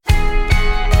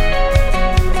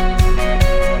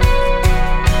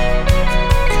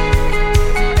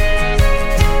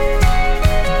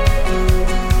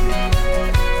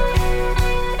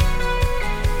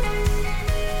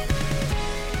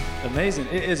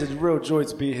is a real joy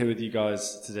to be here with you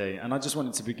guys today. And I just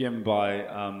wanted to begin by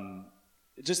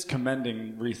just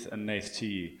commending Ruth and Nath to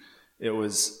you. It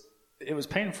was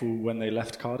painful when they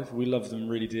left Cardiff. We love them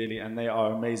really dearly, and they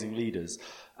are amazing leaders.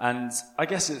 And I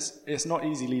guess it's not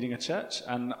easy leading a church,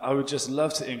 and I would just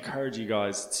love to encourage you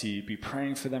guys to be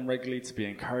praying for them regularly, to be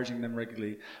encouraging them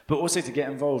regularly, but also to get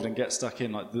involved and get stuck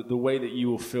in. Like the way that you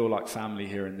will feel like family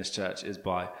here in this church is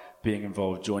by being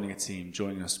involved, joining a team,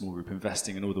 joining a small group,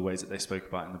 investing in all the ways that they spoke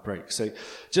about in the break. So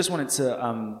just wanted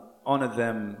to honor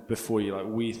them before you. Like,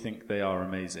 we think they are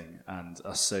amazing and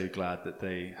are so glad that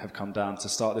they have come down to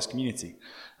start this community.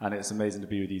 And it's amazing to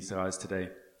be with you guys today.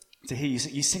 To hear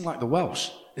you sing like the Welsh.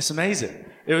 It's amazing.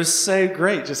 It was so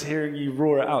great just hearing you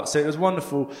roar it out. So it was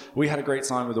wonderful. We had a great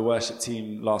time with the worship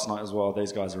team last night as well.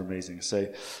 Those guys are amazing. So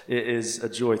it is a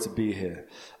joy to be here.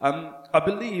 I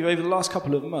believe over the last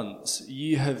couple of months,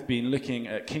 you have been looking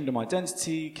at kingdom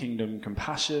identity, kingdom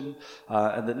compassion,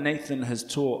 and that Nathan has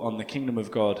taught on the kingdom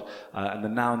of God and the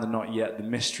now and the not yet, the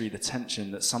mystery, the tension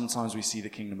that sometimes we see the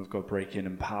kingdom of God break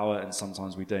in power and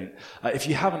sometimes we don't. If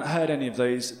you haven't heard any of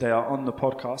those, they are on the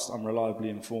podcast. I'm reliably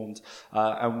informed.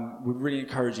 And we really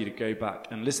encourage you to go back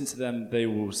and listen to them. They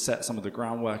will set some of the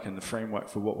groundwork and the framework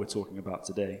for what we're talking about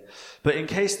today. But in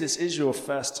case this is your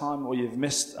first time or you've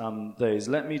missed those,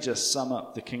 let me just sum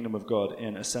up the kingdom of God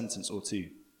in a sentence or two.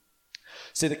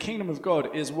 So the kingdom of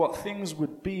God is what things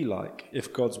would be like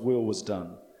if God's will was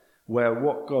done, where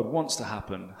what God wants to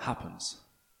happen, happens.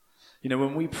 You know,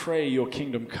 when we pray, your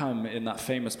kingdom come, in that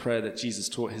famous prayer that Jesus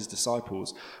taught his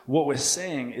disciples, what we're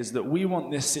saying is that we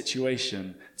want this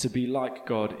situation to be like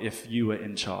God if you were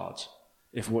in charge.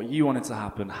 If what you wanted to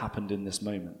happen happened in this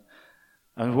moment.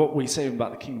 And what we say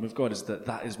about the kingdom of God is that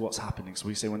that is what's happening. So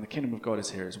we say when the kingdom of God is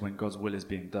here, it's when God's will is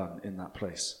being done in that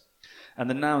place. And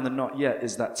the now and the not yet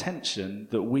is that tension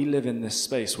that we live in this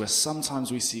space where sometimes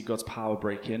we see God's power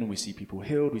break in and we see people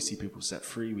healed, we see people set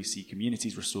free, we see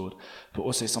communities restored, but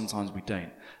also sometimes we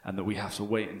don't, and that we have to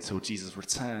wait until Jesus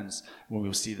returns when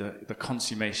we'll see the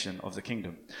consummation of the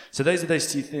kingdom. So those are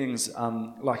those two things.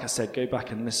 Like I said, go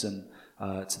back and listen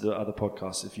to the other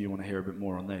podcasts if you want to hear a bit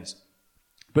more on those.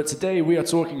 But today we are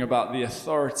talking about the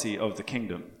authority of the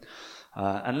kingdom.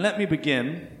 And let me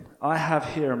begin. I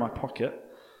have here in my pocket,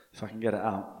 if I can get it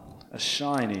out, a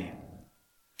shiny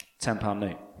 £10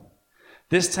 note.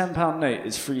 This £10 note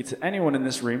is free to anyone in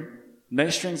this room, no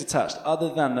strings attached,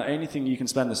 other than the only thing you can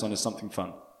spend this on is something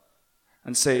fun.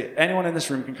 And so anyone in this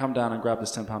room can come down and grab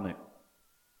this £10 note.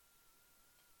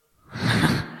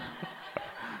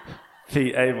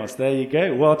 Pete Amos, there you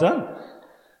go, well done.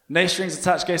 No strings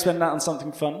attached, go spend that on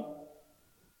something fun.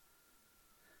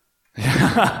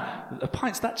 A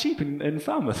pint's that cheap in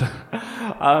Falmouth.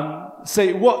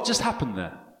 So what just happened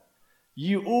there?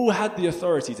 You all had the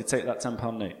authority to take that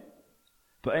 £10 note,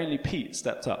 but only Pete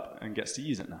stepped up and gets to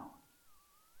use it now.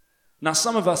 Now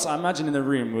some of us, I imagine in the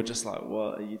room, were just like,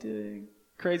 what are you doing?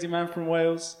 Crazy man from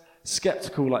Wales?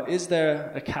 Skeptical, like, is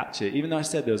there a catch here? Even though I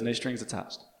said there was no strings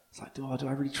attached. It's like, do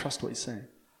I really trust what he's saying?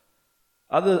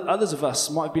 Others of us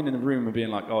might have been in the room and being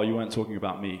like, oh, you weren't talking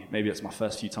about me. Maybe it's my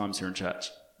first few times here in church.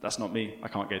 That's not me. I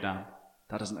can't go down.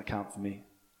 That doesn't account for me.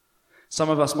 Some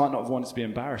of us might not have wanted to be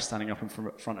embarrassed standing up in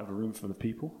front of a room full of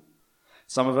people.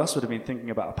 Some of us would have been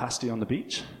thinking about a pasty on the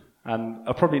beach and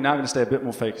are probably now going to stay a bit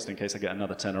more focused in case I get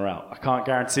another tenner out. I can't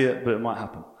guarantee it, but it might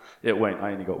happen. It won't.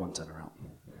 I only got one tenner out.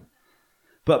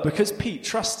 But because Pete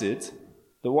trusted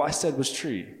that what I said was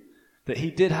true, that he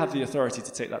did have the authority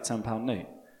to take that £10 note,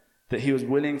 that he was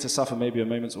willing to suffer maybe a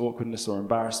moment's awkwardness or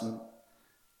embarrassment,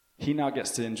 he now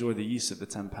gets to enjoy the use of the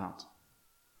 £10.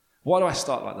 Why do I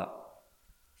start like that?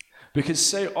 Because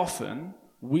so often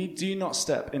we do not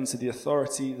step into the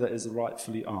authority that is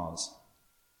rightfully ours.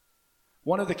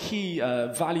 One of the key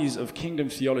values of kingdom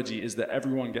theology is that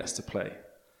everyone gets to play.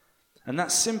 And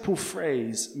that simple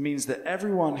phrase means that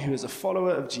everyone who is a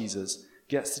follower of Jesus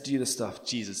gets to do the stuff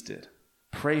Jesus did.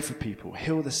 Pray for people,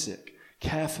 heal the sick,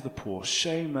 care for the poor,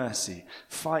 show mercy,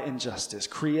 fight injustice,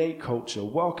 create culture,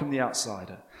 welcome the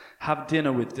outsider, have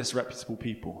dinner with disreputable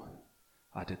people.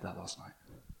 I did that last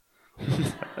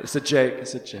night. It's a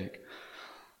joke.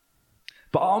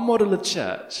 But our model of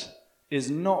church is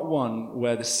not one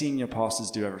where the senior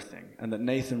pastors do everything and that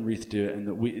Nathan and Ruth do it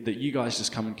and that you guys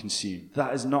just come and consume.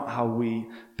 That is not how we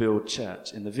build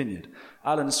church in the Vineyard.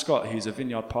 Alan Scott, who's a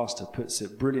Vineyard pastor, puts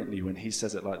it brilliantly when he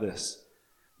says it like this.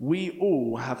 We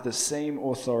all have the same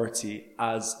authority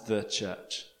as the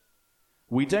church.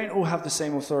 We don't all have the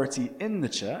same authority in the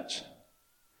church,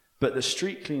 but the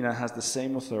street cleaner has the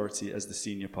same authority as the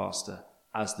senior pastor,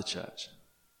 as the church.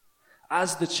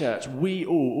 As the church, we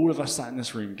all of us sat in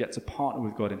this room, get to partner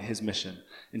with God in his mission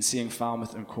in seeing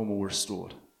Falmouth and Cornwall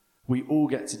restored. We all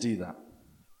get to do that.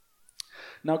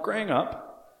 Now, growing up,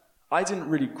 I didn't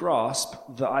really grasp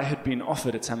that I had been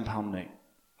offered a £10 note.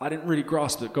 I didn't really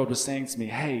grasp that God was saying to me,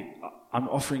 hey, I'm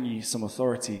offering you some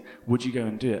authority. Would you go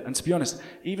and do it? And to be honest,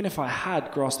 even if I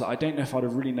had grasped that, I don't know if I'd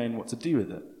have really known what to do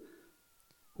with it.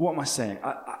 What am I saying?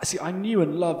 I knew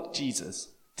and loved Jesus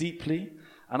deeply,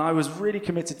 and I was really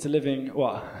committed to living,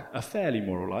 a fairly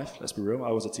moral life, let's be real.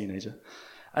 I was a teenager.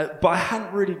 But I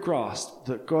hadn't really grasped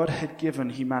that God had given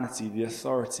humanity the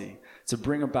authority to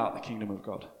bring about the kingdom of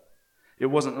God. It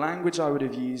wasn't language I would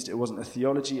have used. It wasn't a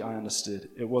theology I understood.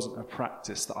 It wasn't a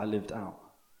practice that I lived out.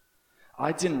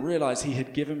 I didn't realize he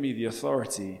had given me the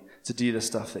authority to do the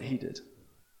stuff that he did.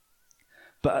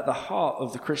 But at the heart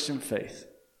of the Christian faith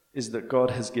is that God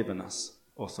has given us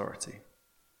authority.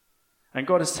 And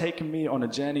God has taken me on a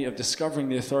journey of discovering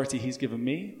the authority he's given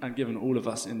me and given all of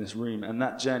us in this room. And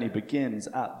that journey begins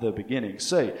at the beginning.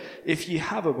 So if you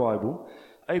have a Bible,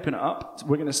 open it up.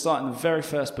 We're going to start in the very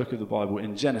first book of the Bible,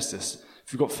 in Genesis.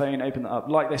 If you've got phone, open that up.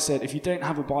 Like they said, if you don't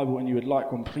have a Bible and you would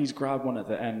like one, please grab one at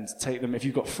the end, take them. If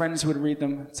you've got friends who would read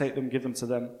them, take them, give them to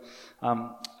them.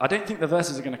 I don't think the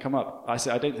verses are going to come up. I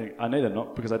say I don't think. I know they're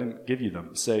not because I didn't give you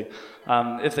them. So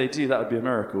if they do, that would be a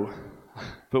miracle.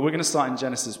 But we're going to start in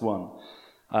Genesis 1.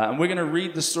 And we're going to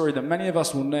read the story that many of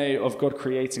us will know of God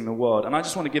creating the world. And I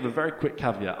just want to give a very quick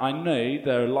caveat. I know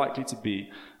there are likely to be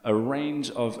a range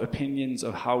of opinions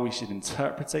of how we should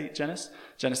interpret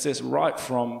Genesis, right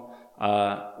from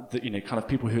kind of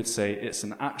people who would say it's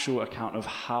an actual account of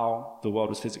how the world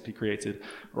was physically created,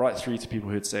 right through to people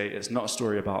who would say it's not a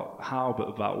story about how, but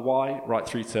about why, right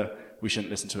through to we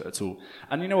shouldn't listen to it at all.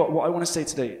 And you know what I want to say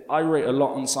today, I wrote a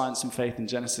lot on science and faith and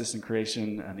Genesis and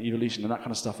creation and evolution and that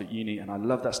kind of stuff at uni, and I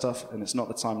love that stuff, and it's not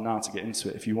the time now to get into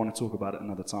it. If you want to talk about it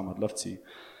another time, I'd love to.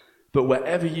 But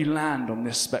wherever you land on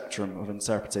this spectrum of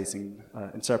interpreting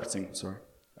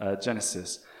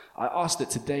Genesis, I ask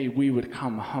that today we would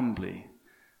come humbly,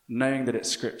 knowing that it's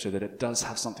scripture, that it does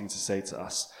have something to say to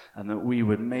us, and that we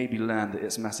would maybe learn that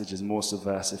its message is more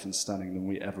subversive and stunning than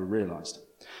we ever realized.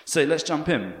 So let's jump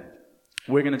in.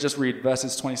 We're going to just read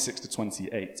verses 26 to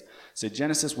 28. So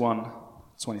Genesis 1,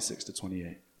 26 to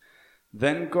 28.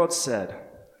 Then God said,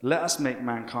 "Let us make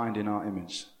mankind in our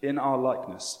image, in our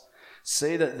likeness,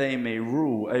 so that they may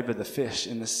rule over the fish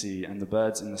in the sea and the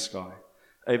birds in the sky,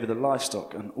 over the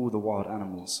livestock and all the wild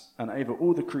animals, and over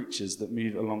all the creatures that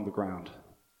move along the ground."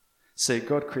 So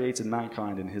God created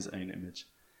mankind in his own image.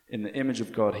 In the image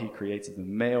of God he created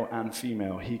them, male and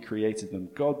female he created them.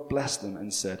 God blessed them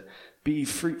and said, "Be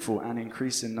fruitful and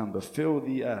increase in number, fill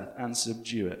the earth and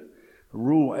subdue it.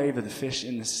 Rule over the fish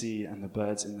in the sea and the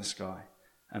birds in the sky,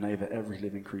 and over every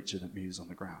living creature that moves on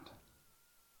the ground."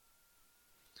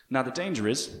 Now the danger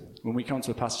is, when we come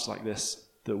to a passage like this,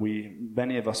 that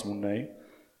many of us will know,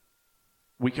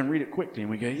 we can read it quickly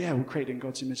and we go, yeah, we're created in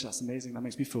God's image, that's amazing, that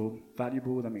makes me feel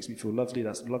valuable, that makes me feel lovely,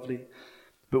 that's lovely.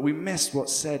 But we miss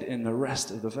what's said in the rest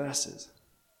of the verses.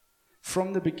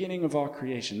 From the beginning of our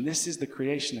creation, this is the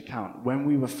creation account. When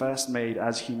we were first made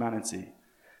as humanity,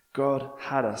 God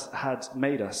had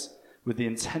made us with the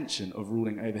intention of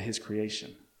ruling over his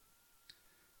creation.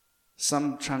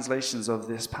 Some translations of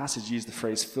this passage use the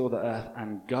phrase "fill the earth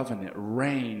and govern it,"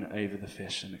 reign over the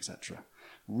fish, and etc.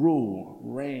 Rule,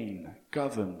 reign,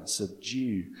 govern,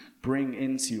 subdue, bring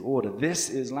into order. This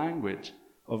is language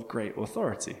of great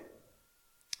authority.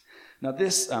 Now,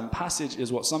 this passage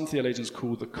is what some theologians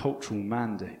call the cultural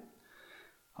mandate.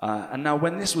 And now,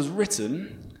 when this was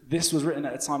written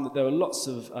at a time that there were lots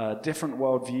of different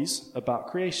worldviews about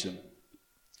creation.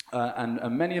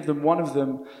 And many of them, one of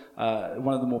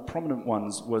the more prominent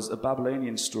ones was a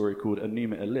Babylonian story called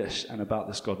Enuma Elish, and about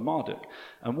this god Marduk.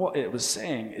 And what it was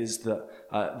saying is that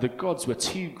the gods were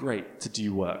too great to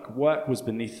do work. Work was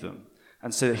beneath them.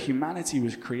 And so humanity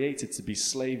was created to be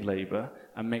slave labor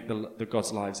and make the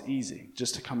gods' lives easy,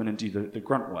 just to come in and do the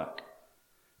grunt work.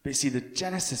 But you see, the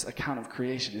Genesis account of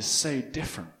creation is so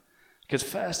different. Because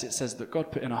first it says that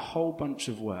God put in a whole bunch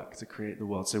of work to create the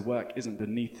world. So work isn't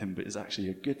beneath him, but is actually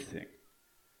a good thing.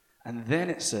 And then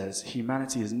it says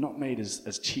humanity is not made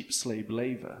as cheap slave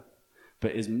labor,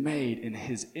 but is made in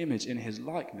his image, in his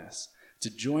likeness, to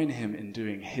join him in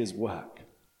doing his work.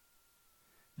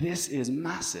 This is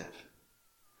massive.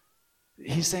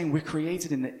 He's saying we're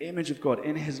created in the image of God,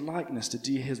 in his likeness, to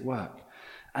do his work.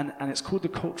 And it's called the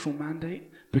cultural mandate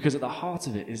because at the heart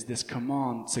of it is this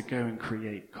command to go and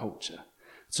create culture,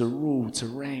 to rule, to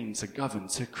reign, to govern,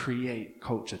 to create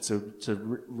culture,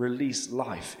 to release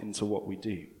life into what we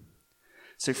do.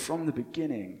 So from the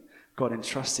beginning, God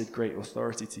entrusted great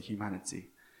authority to humanity.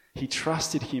 He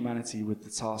trusted humanity with the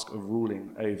task of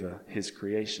ruling over his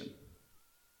creation.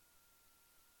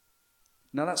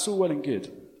 Now that's all well and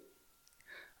good.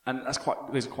 And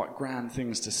those are quite grand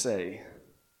things to say.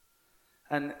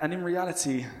 And in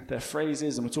reality, they're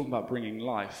phrases, and we're talking about bringing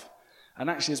life. And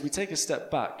actually, as we take a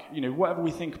step back, whatever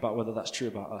we think about whether that's true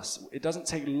about us, it doesn't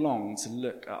take long to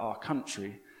look at our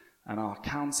country and our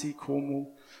county,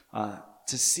 Cornwall,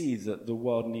 to see that the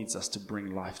world needs us to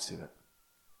bring life to it.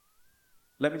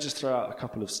 Let me just throw out a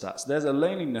couple of stats. There's a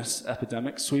loneliness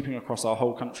epidemic sweeping across our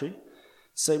whole country,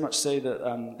 so much so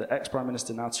that the ex-Prime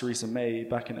Minister, now Theresa May,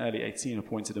 back in early 2018,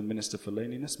 appointed a Minister for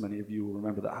Loneliness. Many of you will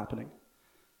remember that happening.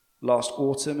 Last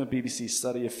autumn, a BBC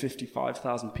study of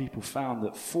 55,000 people found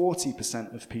that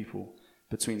 40% of people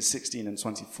between 16 and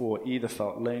 24 either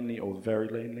felt lonely or very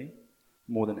lonely,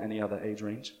 more than any other age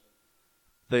range.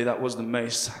 Though that was the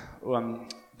most,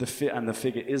 the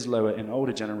figure is lower in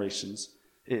older generations,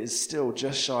 it is still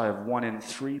just shy of 1 in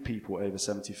 3 people over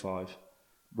 75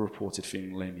 reported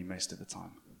feeling lonely most of the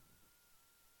time.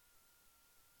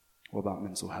 What about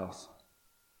mental health?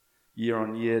 Year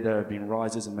on year, there have been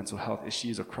rises in mental health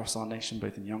issues across our nation,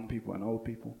 both in young people and old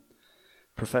people.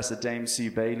 Professor Dame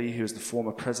Sue Bailey, who is the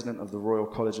former president of the Royal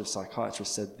College of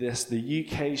Psychiatrists, said this: "The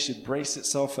UK should brace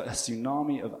itself for a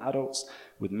tsunami of adults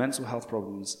with mental health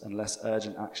problems unless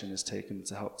urgent action is taken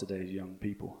to help today's young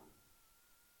people."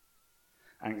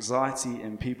 Anxiety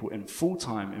in people in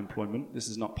full-time employment, this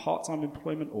is not part-time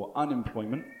employment or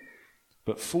unemployment,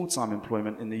 but full-time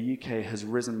employment in the UK has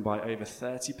risen by over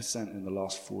 30% in the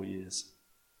last 4 years.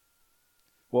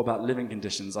 What about living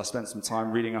conditions? I spent some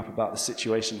time reading up about the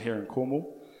situation here in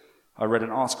Cornwall. I read an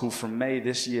article from May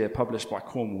this year published by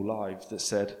Cornwall Live that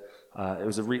said, it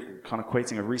was kind of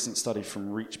quoting a recent study from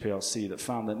Reach PLC that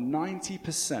found that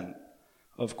 90%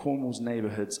 of Cornwall's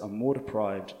neighbourhoods are more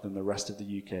deprived than the rest of the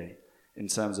UK in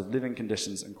terms of living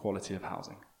conditions and quality of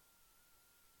housing.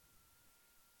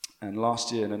 And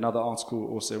last year, in another article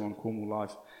also on Cornwall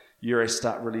Live,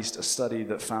 Eurostat released a study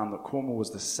that found that Cornwall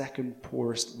was the second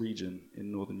poorest region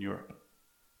in Northern Europe.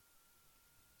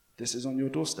 This is on your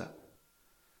doorstep.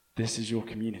 This is your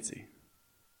community.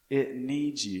 It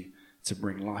needs you to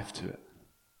bring life to it.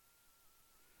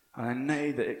 And I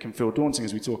know that it can feel daunting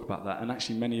as we talk about that, and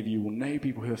actually many of you will know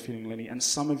people who are feeling lonely, and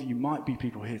some of you might be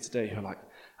people here today who are like,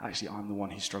 actually I'm the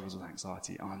one who struggles with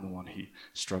anxiety, I'm the one who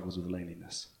struggles with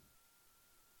loneliness.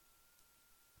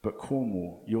 But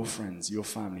Cornwall, your friends, your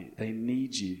family, they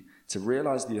need you to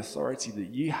realize the authority that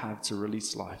you have to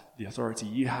release life, the authority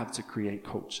you have to create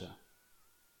culture.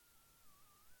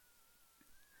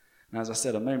 Now, as I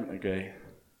said a moment ago,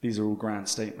 these are all grand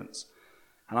statements.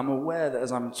 And I'm aware that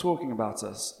as I'm talking about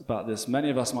this, many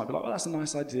of us might be like, well, that's a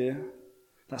nice idea.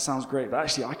 That sounds great. But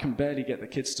actually, I can barely get the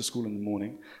kids to school in the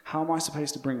morning. How am I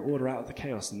supposed to bring order out of the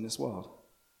chaos in this world?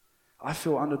 I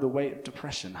feel under the weight of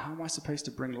depression. How am I supposed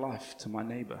to bring life to my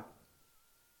neighbor?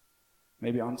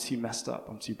 Maybe I'm too messed up.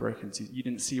 I'm too broken. You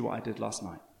didn't see what I did last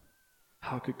night.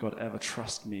 How could God ever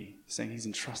trust me? Saying he's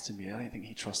entrusted me. I don't think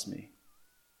he trusts me.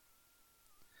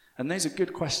 And those are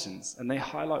good questions. And they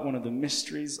highlight one of the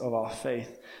mysteries of our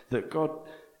faith, that God,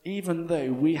 even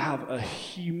though we have a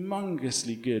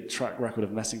humongously good track record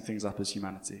of messing things up as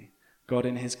humanity, God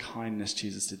in his kindness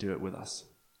chooses to do it with us.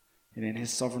 And in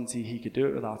his sovereignty, he could do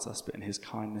it without us, but in his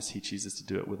kindness, he chooses to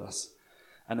do it with us.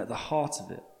 And at the heart of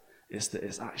it is that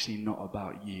it's actually not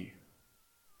about you.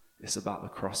 It's about the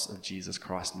cross of Jesus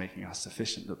Christ making us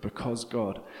sufficient, that because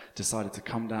God decided to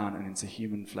come down and into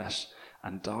human flesh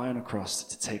and die on a cross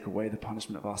to take away the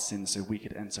punishment of our sins so we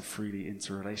could enter freely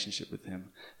into a relationship with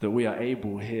him, that we are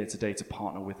able here today to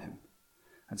partner with him.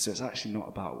 And so it's actually not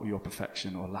about your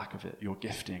perfection or lack of it, your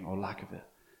gifting or lack of it.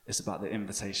 It's about the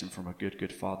invitation from a good,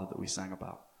 good Father that we sang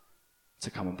about, to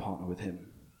come and partner with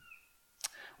him.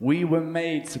 We were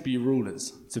made to be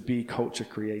rulers, to be culture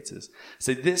creators.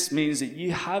 So this means that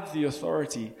you have the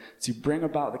authority to bring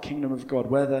about the kingdom of God,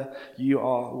 whether you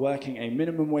are working a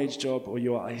minimum wage job or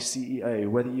you are a CEO,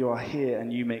 whether you are here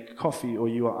and you make coffee or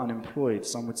you are unemployed.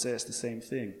 Some would say it's the same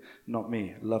thing. Not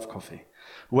me. Love coffee.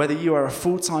 Whether you are a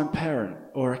full-time parent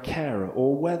or a carer,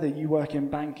 or whether you work in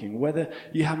banking, whether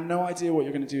you have no idea what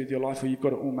you're going to do with your life or you've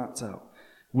got it all mapped out,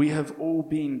 we have all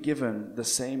been given the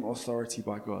same authority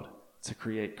by God to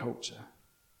create culture.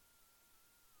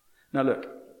 Now look,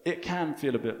 it can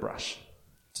feel a bit brash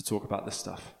to talk about this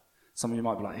stuff. Some of you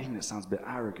might be like, even it sounds a bit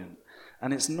arrogant.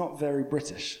 And it's not very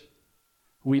British.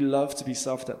 We love to be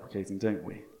self-deprecating, don't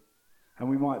we? And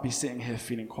we might be sitting here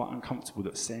feeling quite uncomfortable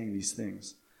at saying these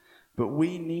things. But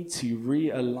we need to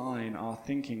realign our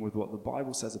thinking with what the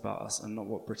Bible says about us and not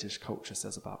what British culture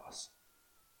says about us.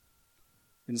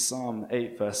 In Psalm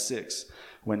 8, verse 6,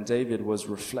 when David was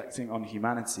reflecting on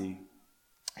humanity,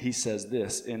 he says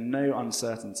this in no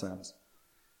uncertain terms: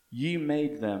 "You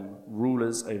made them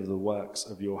rulers over the works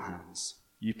of your hands.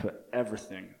 You put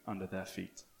everything under their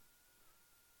feet."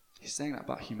 He's saying that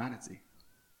about humanity.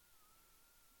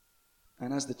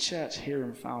 And as the church here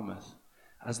in Falmouth,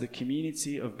 as the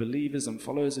community of believers and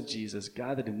followers of Jesus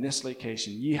gathered in this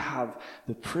location, you have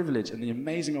the privilege and the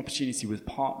amazing opportunity with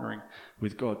partnering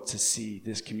with God to see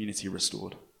this community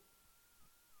restored.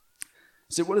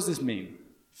 So what does this mean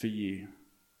for you?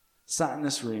 Sat in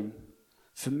this room,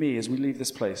 for me, as we leave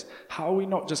this place, how are we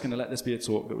not just going to let this be a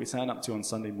talk that we turn up to on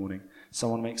Sunday morning,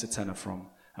 someone makes a tenner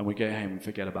from, and we go home and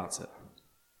forget about it?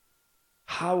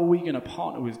 How are we going to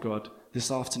partner with God this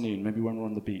afternoon, maybe when we're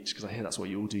on the beach, because I hear that's what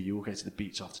you all do. You all go to the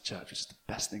beach after church, which is the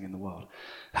best thing in the world.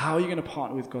 How are you going to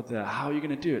partner with God there? How are you going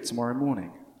to do it tomorrow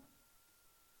morning?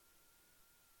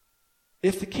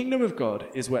 If the kingdom of God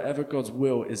is wherever God's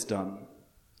will is done,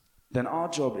 then our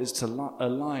job is to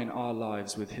align our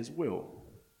lives with his will.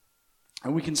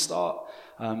 And we can start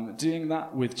doing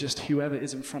that with just whoever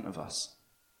is in front of us.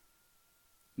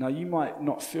 Now, you might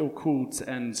not feel called to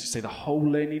end, say, the whole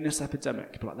loneliness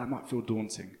epidemic, but that might feel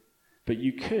daunting. But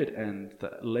you could end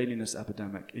the loneliness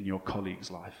epidemic in your colleague's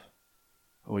life,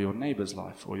 or your neighbor's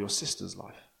life, or your sister's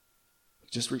life.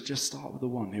 Just start with the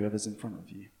one, whoever's in front of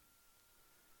you.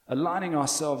 Aligning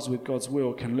ourselves with God's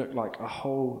will can look like a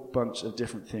whole bunch of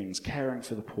different things: caring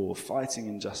for the poor, fighting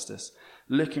injustice,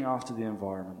 looking after the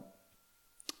environment,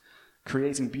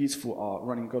 creating beautiful art,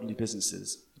 running godly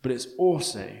businesses. But it's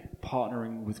also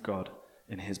partnering with God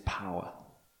in his power.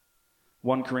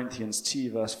 1 Corinthians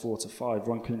 2, verse 4-5.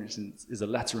 1 Corinthians is a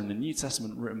letter in the New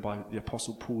Testament written by the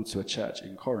Apostle Paul to a church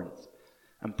in Corinth.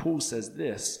 And Paul says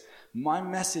this: "My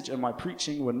message and my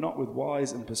preaching were not with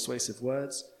wise and persuasive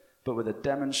words, but with a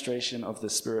demonstration of the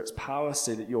Spirit's power,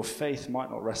 so that your faith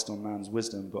might not rest on man's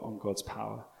wisdom, but on God's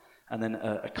power." And then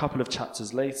a couple of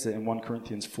chapters later, in 1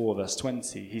 Corinthians 4, verse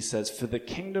 20, he says, "For the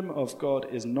kingdom of God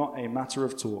is not a matter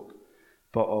of talk,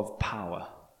 but of power."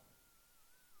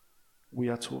 We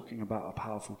are talking about a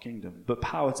powerful kingdom. But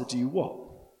power to do what?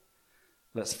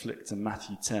 Let's flick to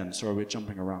Matthew 10. Sorry, we're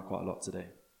jumping around quite a lot today.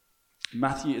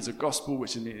 Matthew is a gospel,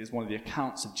 which is one of the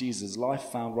accounts of Jesus' life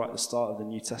found right at the start of the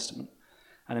New Testament.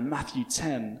 And in Matthew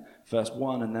 10, verse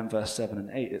 1 and then verse 7 and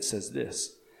 8, it says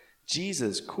this: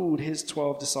 "Jesus called his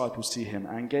 12 disciples to him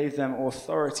and gave them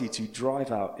authority to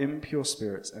drive out impure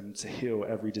spirits and to heal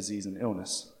every disease and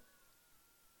illness.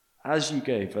 As you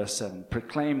go," verse 7,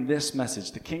 "proclaim this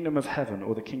message: the kingdom of heaven,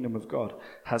 or the kingdom of God,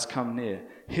 has come near.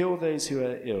 Heal those who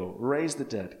are ill, raise the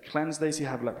dead, cleanse those who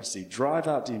have leprosy, drive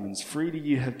out demons. Freely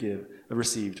you have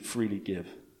received, freely give."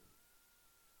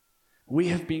 We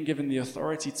have been given the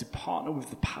authority to partner with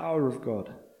the power of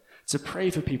God, to pray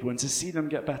for people and to see them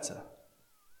get better,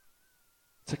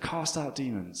 to cast out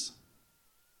demons.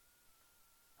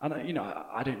 And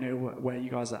I don't know where you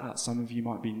guys are at. Some of you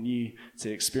might be new to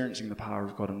experiencing the power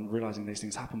of God and realizing these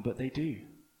things happen, but they do.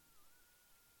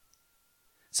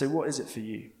 So what is it for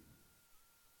you?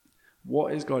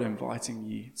 What is God inviting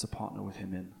you to partner with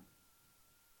him in?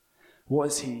 What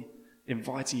is he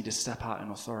inviting you to step out in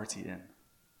authority in?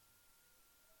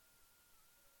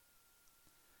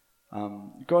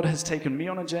 God has taken me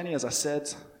on a journey, as I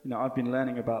said. I've been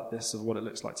learning about this, of what it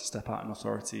looks like to step out in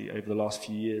authority over the last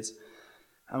few years.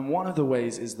 And one of the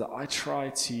ways is that I try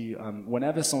to,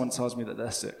 whenever someone tells me that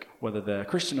they're sick, whether they're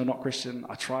Christian or not Christian,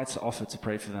 I try to offer to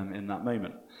pray for them in that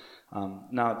moment.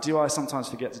 Now, do I sometimes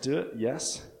forget to do it?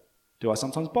 Yes. Do I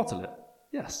sometimes bottle it?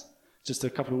 Yes. Just a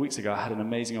couple of weeks ago, I had an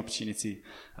amazing opportunity.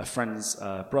 A friend's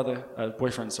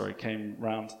boyfriend, came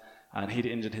round, and he'd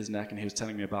injured his neck, and he was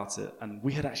telling me about it. And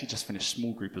we had actually just finished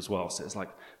small group as well, so it's like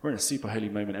we're in a super holy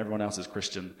moment. Everyone else is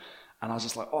Christian. And I was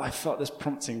just like, I felt this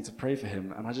prompting to pray for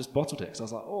him, and I just bottled it, because I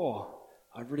was like,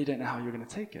 I really don't know how you're going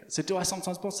to take it. So do I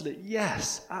sometimes bottle it?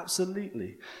 Yes,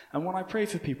 absolutely. And when I pray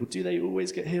for people, do they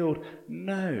always get healed?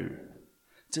 No.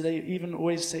 Do they even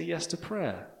always say yes to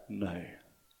prayer? No.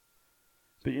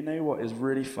 But you know what is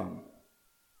really fun?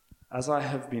 As I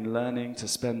have been learning to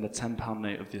spend the £10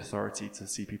 note of the authority to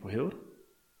see people healed,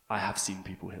 I have seen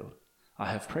people healed.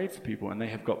 I have prayed for people, and they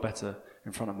have got better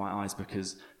in front of my eyes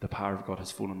because the power of God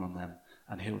has fallen on them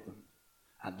and healed them.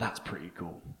 And that's pretty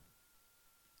cool.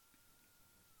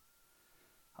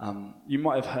 You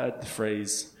might have heard the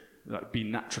phrase, be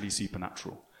naturally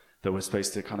supernatural, that we're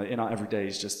supposed to kind of, in our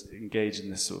everydays, just engage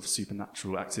in this sort of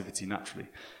supernatural activity naturally.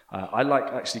 I like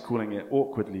actually calling it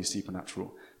awkwardly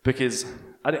supernatural, because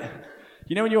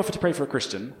when you offer to pray for a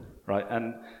Christian, right,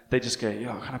 and they just go,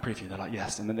 can I pray for you? They're like,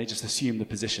 yes, and then they just assume the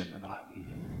position, and they're like,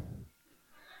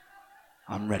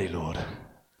 I'm ready, Lord.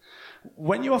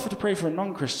 When you offer to pray for a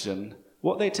non-Christian,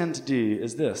 what they tend to do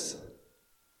is this.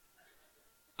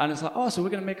 And it's like, oh, so we're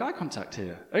going to make eye contact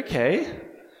here. Okay.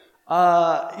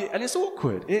 And it's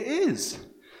awkward. It is.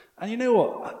 And you know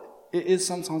what? It is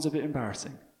sometimes a bit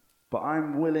embarrassing. But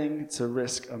I'm willing to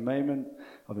risk a moment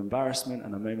of embarrassment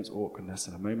and a moment's awkwardness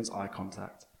and a moment's eye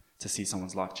contact to see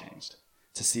someone's life changed,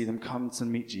 to see them come to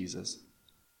meet Jesus.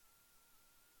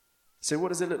 So what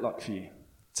does it look like for you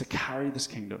to carry this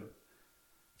kingdom,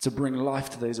 to bring life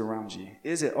to those around you?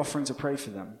 Is it offering to pray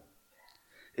for them?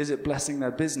 Is it blessing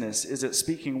their business? Is it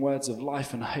speaking words of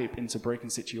life and hope into broken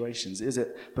situations? Is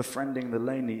it befriending the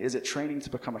lonely? Is it training to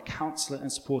become a counselor and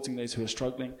supporting those who are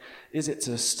struggling? Is it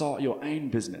to start your own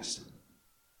business?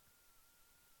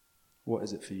 What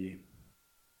is it for you?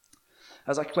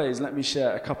 As I close, let me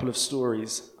share a couple of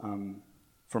stories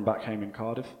from back home in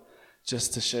Cardiff,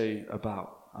 just to show you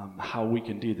about how we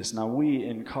can do this. Now, we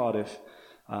in Cardiff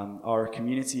are a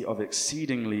community of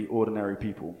exceedingly ordinary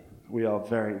people. We are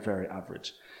very, very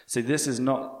average. So this is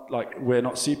not like, we're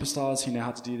not superstars who know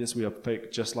how to do this. We are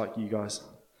folk just like you guys.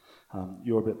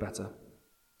 You're a bit better.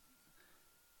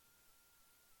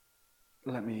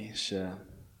 Let me share.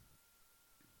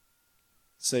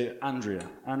 So Andrea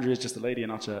is just a lady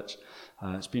in our church.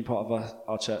 She's been part of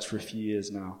our church for a few years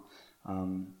now.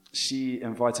 She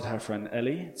invited her friend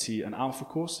Ellie to an Alpha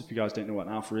course. If you guys don't know what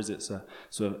an Alpha is, it's a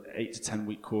sort of 8 to 10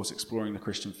 week course exploring the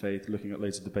Christian faith, looking at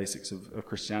loads of the basics of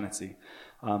Christianity.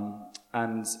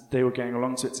 And they were going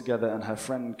along to it together, and her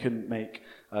friend couldn't make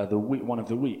one of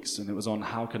the weeks, and it was on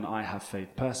how can I have faith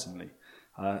personally.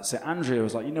 So Andrea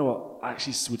was like, you know what, I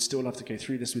actually would still love to go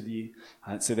through this with you.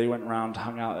 So they went around,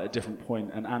 hung out at a different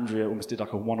point, and Andrea almost did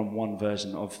like a one-on-one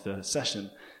version of the session,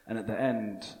 and at the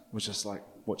end was just like,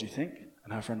 what do you think?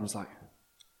 And her friend was like,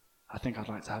 I think I'd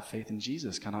like to have faith in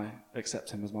Jesus. Can I accept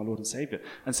him as my Lord and Savior?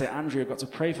 And so Andrea got to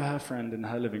pray for her friend in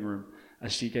her living room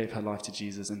as she gave her life to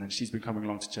Jesus, and then she's been coming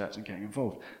along to church and getting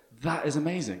involved. That is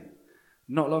amazing.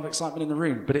 Not a lot of excitement in the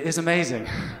room, but it is amazing.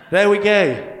 There we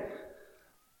go.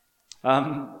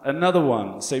 Another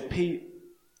one. So Pete,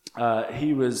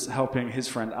 he was helping his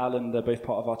friend Alan, they're both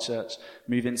part of our church,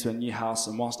 move into a new house,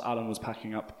 and whilst Alan was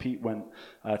packing up, Pete went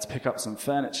to pick up some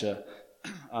furniture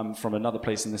from another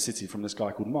place in the city, from this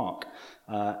guy called Mark.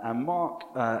 And Mark,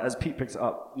 as Pete picked it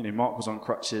up, Mark was on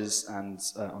crutches and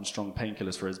on strong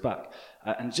painkillers for his back.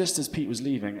 And just as Pete was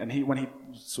leaving, and when he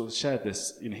sort of shared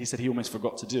this, he said he almost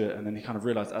forgot to do it, and then he kind of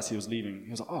realized as he was leaving,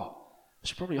 he was like, oh, I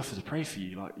should probably offer to pray for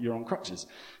you, like you're on crutches.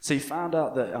 So he found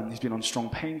out that he's been on strong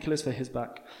painkillers for his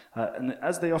back, and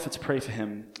as they offered to pray for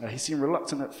him, he seemed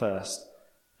reluctant at first,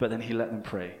 but then he let them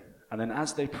pray. And then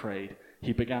as they prayed,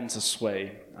 he began to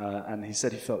sway, and he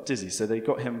said he felt dizzy. So they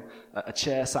got him a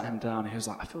chair, sat him down, and he was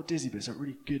like, I feel dizzy, but it's a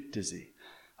really good dizzy.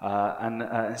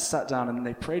 And sat down, and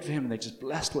they prayed for him, and they just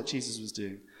blessed what Jesus was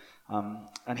doing.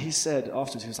 And he said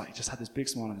afterwards, he was like, he just had this big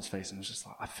smile on his face, and was just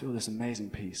like, I feel this amazing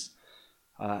peace.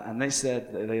 And they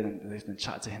said, they then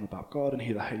chatted to him about God and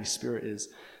who the Holy Spirit is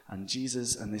and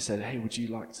Jesus, and they said, hey, would you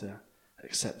like to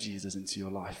accept Jesus into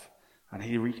your life? And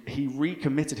he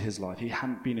recommitted his life. He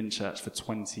hadn't been in church for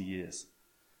 20 years.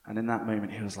 And in that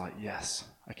moment, he was like, yes,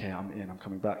 okay, I'm in, I'm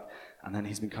coming back. And then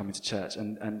he's been coming to church.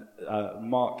 And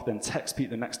Mark then texted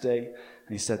Pete the next day, and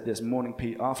he said, this morning,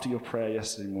 Pete, after your prayer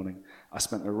yesterday morning, I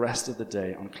spent the rest of the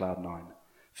day on cloud 9.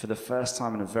 For the first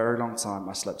time in a very long time,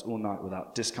 I slept all night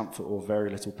without discomfort or very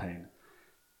little pain.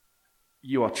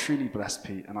 You are truly blessed,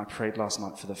 Pete, and I prayed last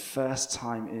night for the first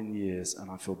time in years,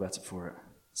 and I feel better for it.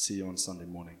 See you on Sunday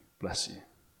morning. Bless you.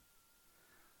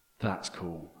 That's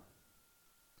cool.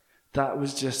 That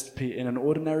was just Pete in an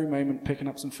ordinary moment picking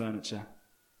up some furniture,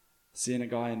 seeing a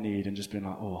guy in need and just being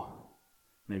like, oh,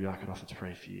 maybe I could offer to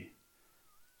pray for you.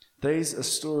 Those are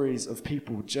stories of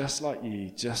people just like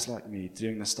you, just like me,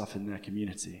 doing this stuff in their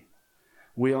community.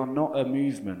 We are not a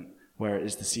movement where it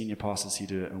is the senior pastors who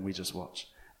do it and we just watch.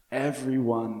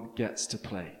 Everyone gets to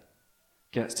play,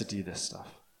 gets to do this stuff.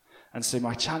 And so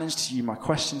my challenge to you, my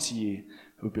question to you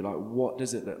would be like, what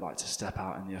does it look like to step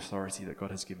out in the authority that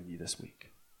God has given you this week?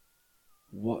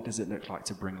 What does it look like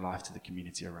to bring life to the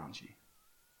community around you?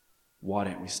 Why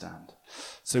don't we stand?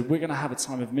 So we're going to have a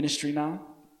time of ministry now.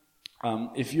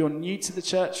 If you're new to the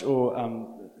church or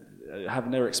have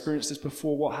never experienced this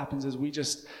before, what happens is we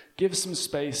just give some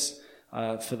space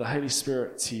for the Holy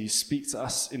Spirit to speak to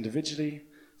us individually,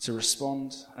 to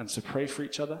respond, and to pray for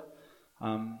each other.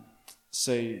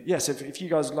 So if you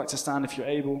guys would like to stand, if you're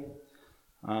able.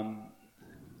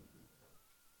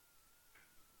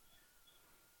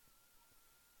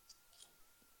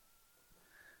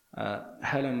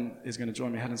 Helen is going to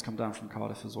join me. Helen's come down from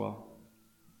Cardiff as well.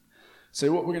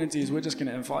 So what we're going to do is we're just going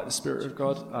to invite the Spirit of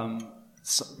God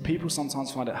People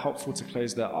sometimes find it helpful to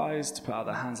close their eyes, to put out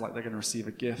their hands like they're going to receive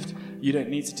a gift. You don't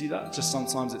need to do that. Just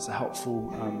sometimes it's a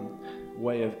helpful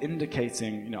way of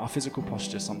indicating, our physical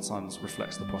posture sometimes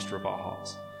reflects the posture of our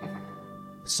hearts.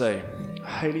 So,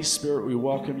 Holy Spirit, we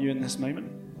welcome you in this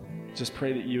moment. Just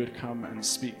pray that you would come and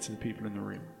speak to the people in the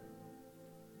room.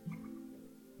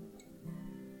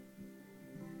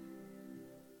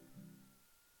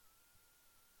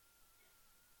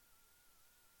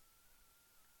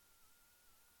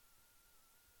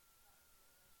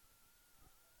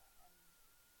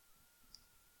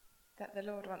 That the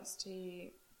Lord wants to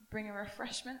bring a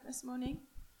refreshment this morning,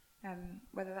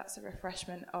 whether that's a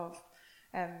refreshment of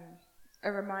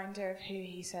a reminder of who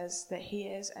he says that he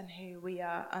is and who we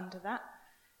are under that,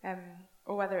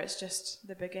 or whether it's just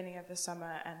the beginning of the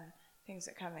summer and things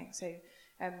are coming. So,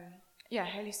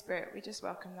 Holy Spirit, we just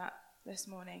welcome that this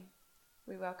morning.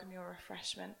 We welcome your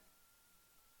refreshment.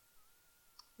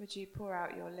 Would you pour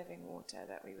out your living water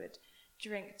that we would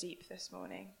drink deep this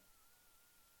morning?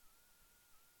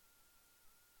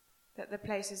 That the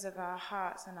places of our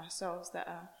hearts and our souls that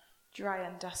are dry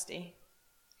and dusty,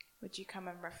 would you come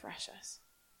and refresh us?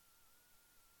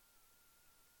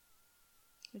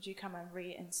 Would you come and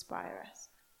re-inspire us?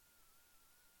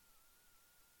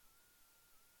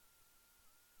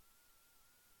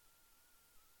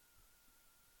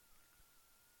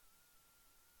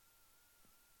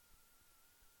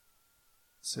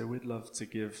 So we'd love to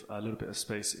give a little bit of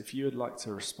space. If you would like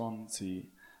to respond to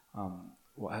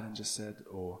what Helen just said,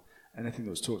 or anything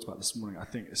that was talked about this morning, I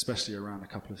think especially around a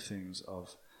couple of things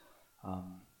of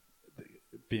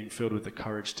being filled with the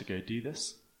courage to go do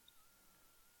this.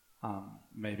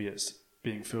 Maybe it's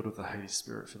being filled with the Holy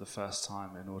Spirit for the first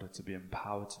time in order to be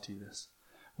empowered to do this.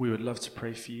 We would love to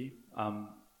pray for you.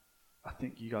 I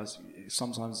think you guys,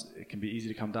 sometimes it can be easy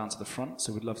to come down to the front,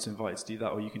 so we'd love to invite you to do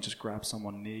that, or you can just grab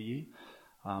someone near you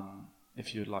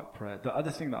if you would like prayer. The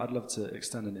other thing that I'd love to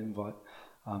extend an invite,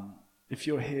 if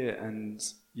you're here and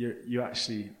you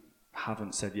actually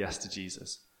haven't said yes to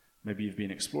Jesus, maybe you've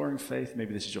been exploring faith,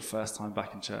 maybe this is your first time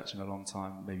back in church in a long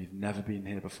time, maybe you've never been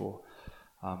here before,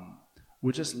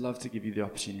 we'd just love to give you the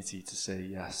opportunity to say,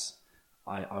 yes,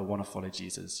 I want to follow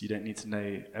Jesus. You don't need to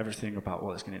know everything about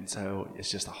what it's going to entail. It's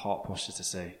just a heart posture to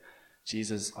say,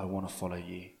 Jesus, I want to follow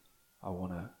you. I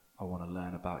want to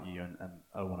learn about you, and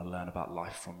I want to learn about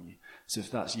life from you. So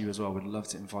if that's you as well, we'd love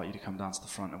to invite you to come down to the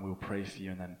front, and we'll pray for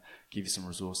you and then give you some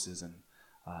resources and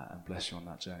bless you on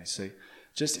that journey. So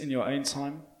just in your own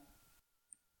time,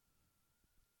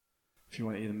 if you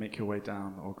want to either make your way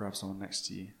down or grab someone next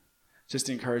to you, just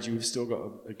to encourage you, we've still got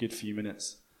a good few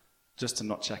minutes just to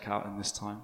not check out in this time.